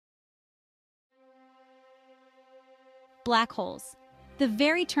Black holes. The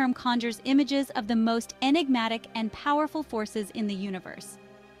very term conjures images of the most enigmatic and powerful forces in the universe.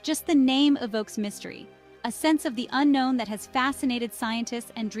 Just the name evokes mystery, a sense of the unknown that has fascinated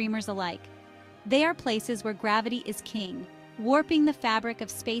scientists and dreamers alike. They are places where gravity is king, warping the fabric of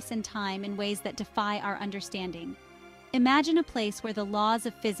space and time in ways that defy our understanding. Imagine a place where the laws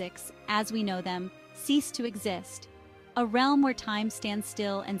of physics, as we know them, cease to exist. A realm where time stands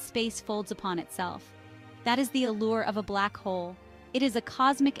still and space folds upon itself. That is the allure of a black hole. It is a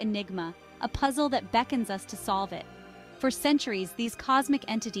cosmic enigma, a puzzle that beckons us to solve it. For centuries, these cosmic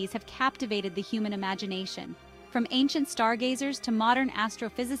entities have captivated the human imagination. From ancient stargazers to modern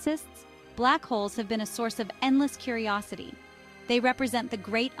astrophysicists, black holes have been a source of endless curiosity. They represent the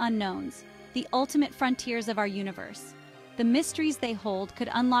great unknowns, the ultimate frontiers of our universe. The mysteries they hold could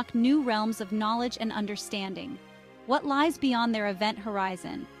unlock new realms of knowledge and understanding. What lies beyond their event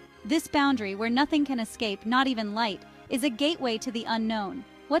horizon? This boundary where nothing can escape, not even light, is a gateway to the unknown.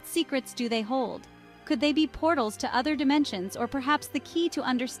 What secrets do they hold? Could they be portals to other dimensions, or perhaps the key to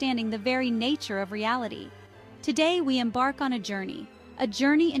understanding the very nature of reality? Today we embark on a journey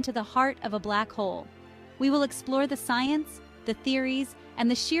into the heart of a black hole. We will explore the science, the theories, and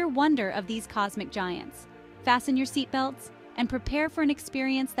the sheer wonder of these cosmic giants. Fasten your seatbelts and prepare for an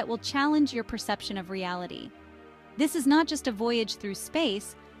experience that will challenge your perception of reality. This is not just a voyage through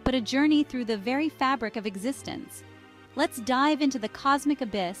space, but a journey through the very fabric of existence. Let's dive into the cosmic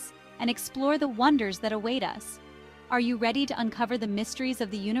abyss and explore the wonders that await us. Are you ready to uncover the mysteries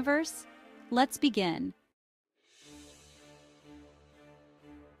of the universe? Let's begin.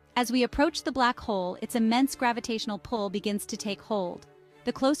 As we approach the black hole, its immense gravitational pull begins to take hold.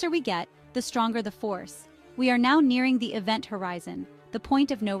 The closer we get, the stronger the force. We are now nearing the event horizon, the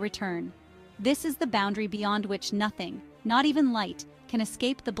point of no return. This is the boundary beyond which nothing, not even light, can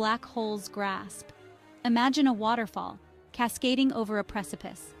escape the black hole's grasp. Imagine a waterfall, cascading over a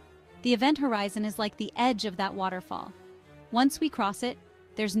precipice. The event horizon is like the edge of that waterfall. Once we cross it,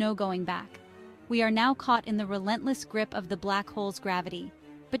 there's no going back. We are now caught in the relentless grip of the black hole's gravity.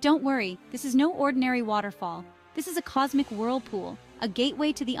 But don't worry, this is no ordinary waterfall. This is a cosmic whirlpool, a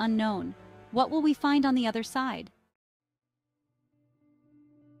gateway to the unknown. What will we find on the other side?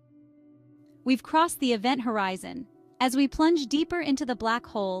 We've crossed the event horizon. As we plunge deeper into the black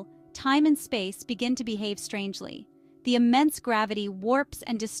hole, time and space begin to behave strangely. The immense gravity warps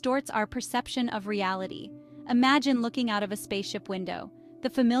and distorts our perception of reality. Imagine looking out of a spaceship window. The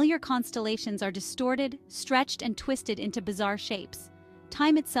familiar constellations are distorted, stretched, and twisted into bizarre shapes.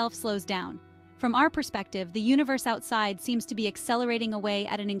 Time itself slows down. From our perspective, the universe outside seems to be accelerating away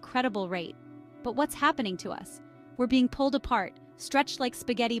at an incredible rate. But what's happening to us? We're being pulled apart, stretched like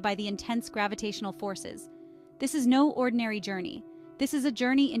spaghetti by the intense gravitational forces. This is no ordinary journey. This is a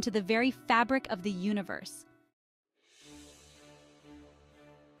journey into the very fabric of the universe.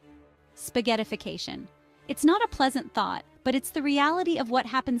 Spaghettification. It's not a pleasant thought, but it's the reality of what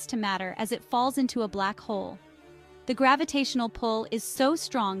happens to matter as it falls into a black hole. The gravitational pull is so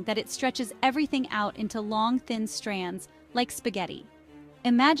strong that it stretches everything out into long, thin strands, like spaghetti.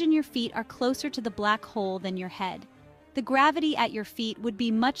 Imagine your feet are closer to the black hole than your head. The gravity at your feet would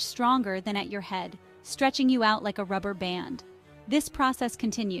be much stronger than at your head, stretching you out like a rubber band. This process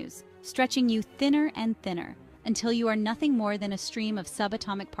continues, stretching you thinner and thinner, until you are nothing more than a stream of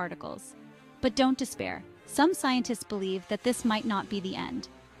subatomic particles. But don't despair. Some scientists believe that this might not be the end.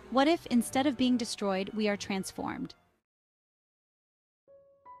 What if, instead of being destroyed, we are transformed?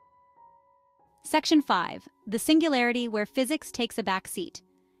 Section 5. The singularity where physics takes a back seat.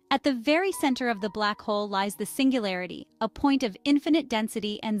 At the very center of the black hole lies the singularity, a point of infinite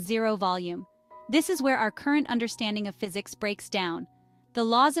density and zero volume. This is where our current understanding of physics breaks down. The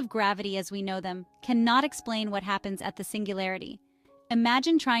laws of gravity as we know them cannot explain what happens at the singularity.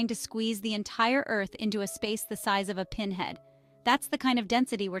 Imagine trying to squeeze the entire Earth into a space the size of a pinhead. That's the kind of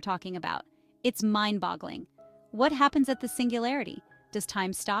density we're talking about. It's mind-boggling. What happens at the singularity? Does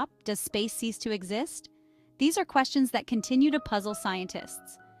time stop? Does space cease to exist? These are questions that continue to puzzle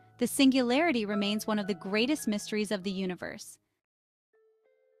scientists. The singularity remains one of the greatest mysteries of the universe.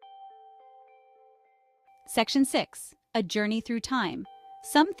 Section 6. A journey through time.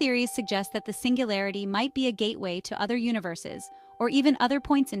 Some theories suggest that the singularity might be a gateway to other universes, or even other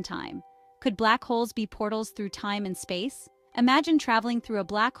points in time. Could black holes be portals through time and space? Imagine traveling through a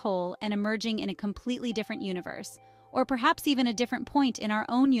black hole and emerging in a completely different universe, or perhaps even a different point in our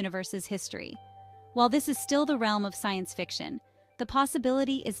own universe's history. While this is still the realm of science fiction, the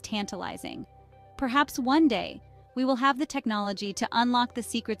possibility is tantalizing. Perhaps one day, we will have the technology to unlock the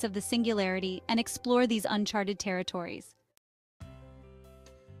secrets of the singularity and explore these uncharted territories.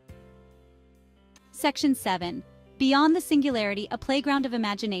 Section 7. Beyond the singularity, a playground of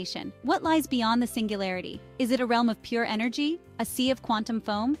imagination. What lies beyond the singularity? Is it a realm of pure energy? A sea of quantum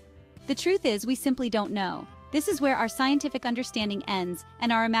foam? The truth is, we simply don't know. This is where our scientific understanding ends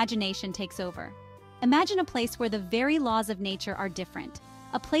and our imagination takes over. Imagine a place where the very laws of nature are different.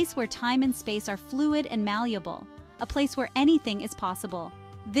 A place where time and space are fluid and malleable. A place where anything is possible.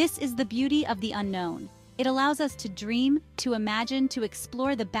 This is the beauty of the unknown. It allows us to dream, to imagine, to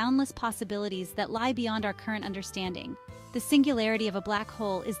explore the boundless possibilities that lie beyond our current understanding. The singularity of a black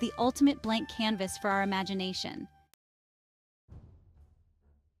hole is the ultimate blank canvas for our imagination.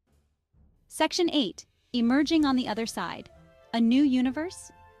 Section 8. Emerging on the other side. A new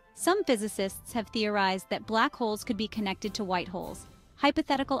universe? Some physicists have theorized that black holes could be connected to white holes,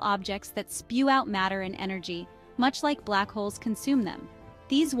 hypothetical objects that spew out matter and energy, much like black holes consume them.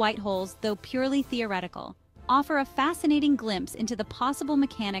 These white holes, though purely theoretical, offer a fascinating glimpse into the possible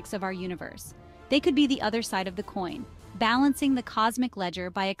mechanics of our universe. They could be the other side of the coin, balancing the cosmic ledger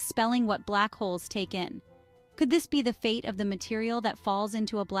by expelling what black holes take in. Could this be the fate of the material that falls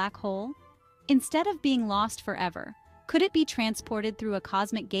into a black hole? Instead of being lost forever, could it be transported through a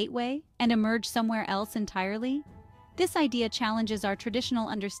cosmic gateway and emerge somewhere else entirely? This idea challenges our traditional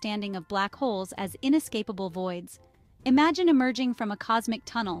understanding of black holes as inescapable voids. Imagine emerging from a cosmic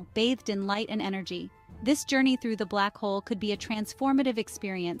tunnel bathed in light and energy. This journey through the black hole could be a transformative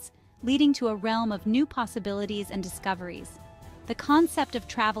experience, leading to a realm of new possibilities and discoveries. The concept of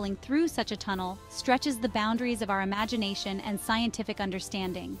traveling through such a tunnel stretches the boundaries of our imagination and scientific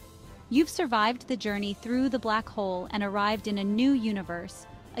understanding. You've survived the journey through the black hole and arrived in a new universe,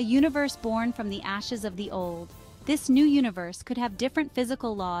 a universe born from the ashes of the old. This new universe could have different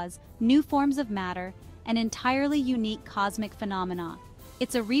physical laws, new forms of matter, and entirely unique cosmic phenomena.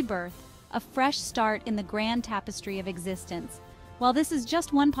 It's a rebirth, a fresh start in the grand tapestry of existence. While this is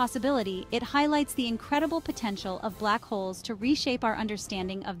just one possibility, it highlights the incredible potential of black holes to reshape our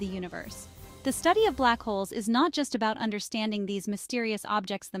understanding of the universe. The study of black holes is not just about understanding these mysterious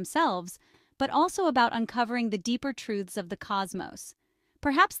objects themselves, but also about uncovering the deeper truths of the cosmos.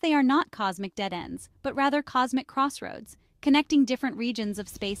 Perhaps they are not cosmic dead ends, but rather cosmic crossroads, connecting different regions of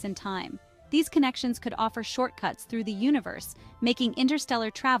space and time. These connections could offer shortcuts through the universe, making interstellar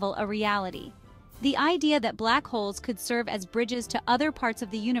travel a reality. The idea that black holes could serve as bridges to other parts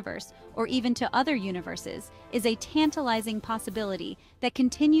of the universe, or even to other universes, is a tantalizing possibility that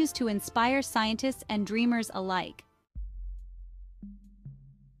continues to inspire scientists and dreamers alike.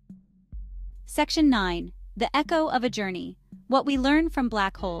 Section 9. The Echo of a Journey. What we learn from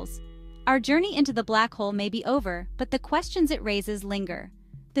black holes. Our journey into the black hole may be over, but the questions it raises linger.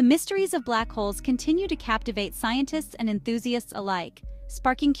 The mysteries of black holes continue to captivate scientists and enthusiasts alike,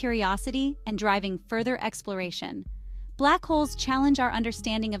 sparking curiosity and driving further exploration. Black holes challenge our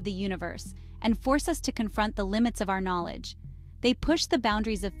understanding of the universe and force us to confront the limits of our knowledge. They push the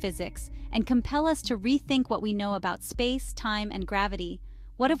boundaries of physics and compel us to rethink what we know about space, time, and gravity.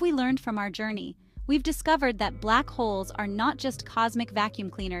 What have we learned from our journey? We've discovered that black holes are not just cosmic vacuum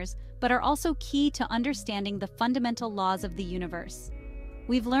cleaners, but are also key to understanding the fundamental laws of the universe.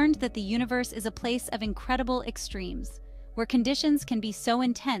 We've learned that the universe is a place of incredible extremes, where conditions can be so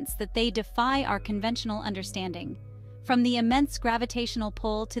intense that they defy our conventional understanding. From the immense gravitational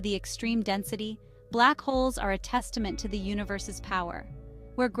pull to the extreme density, black holes are a testament to the universe's power.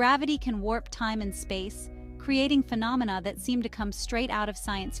 Where gravity can warp time and space, creating phenomena that seem to come straight out of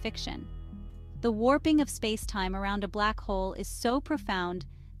science fiction. The warping of space-time around a black hole is so profound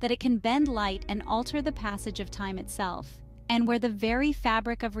that it can bend light and alter the passage of time itself, and where the very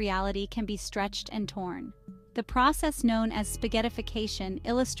fabric of reality can be stretched and torn. The process known as spaghettification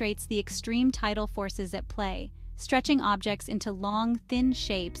illustrates the extreme tidal forces at play, stretching objects into long, thin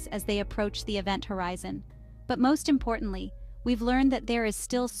shapes as they approach the event horizon. But most importantly, we've learned that there is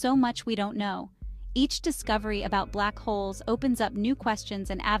still so much we don't know. Each discovery about black holes opens up new questions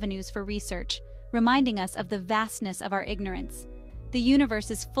and avenues for research, reminding us of the vastness of our ignorance. The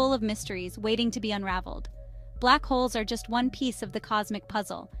universe is full of mysteries waiting to be unraveled. Black holes are just one piece of the cosmic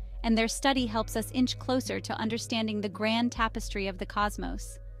puzzle, and their study helps us inch closer to understanding the grand tapestry of the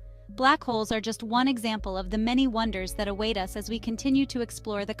cosmos. Black holes are just one example of the many wonders that await us as we continue to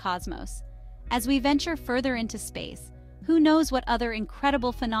explore the cosmos. As we venture further into space, who knows what other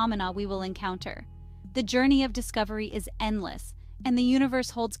incredible phenomena we will encounter? The journey of discovery is endless, and the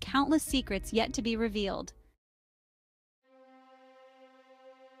universe holds countless secrets yet to be revealed.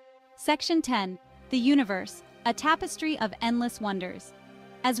 Section 10. The Universe, a tapestry of endless wonders.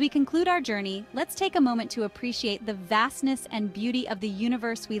 As we conclude our journey, let's take a moment to appreciate the vastness and beauty of the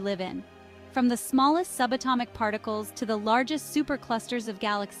universe we live in. From the smallest subatomic particles to the largest superclusters of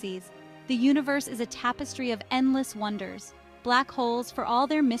galaxies, The universe is a tapestry of endless wonders. Black holes, for all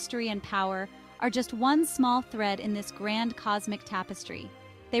their mystery and power, are just one small thread in this grand cosmic tapestry.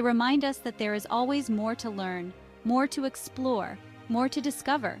 They remind us that there is always more to learn, more to explore, more to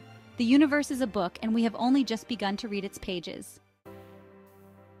discover. The universe is a book, and we have only just begun to read its pages.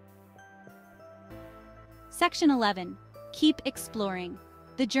 Section 11. Keep exploring.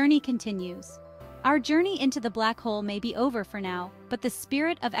 The journey continues. Our journey into the black hole may be over for now, but the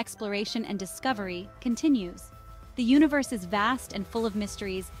spirit of exploration and discovery continues. The universe is vast and full of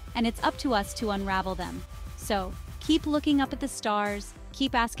mysteries, and it's up to us to unravel them. So, keep looking up at the stars,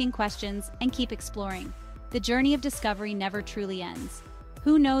 keep asking questions, and keep exploring. The journey of discovery never truly ends.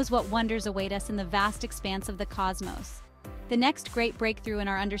 Who knows what wonders await us in the vast expanse of the cosmos? The next great breakthrough in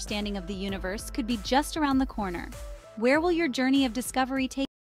our understanding of the universe could be just around the corner. Where will your journey of discovery take you?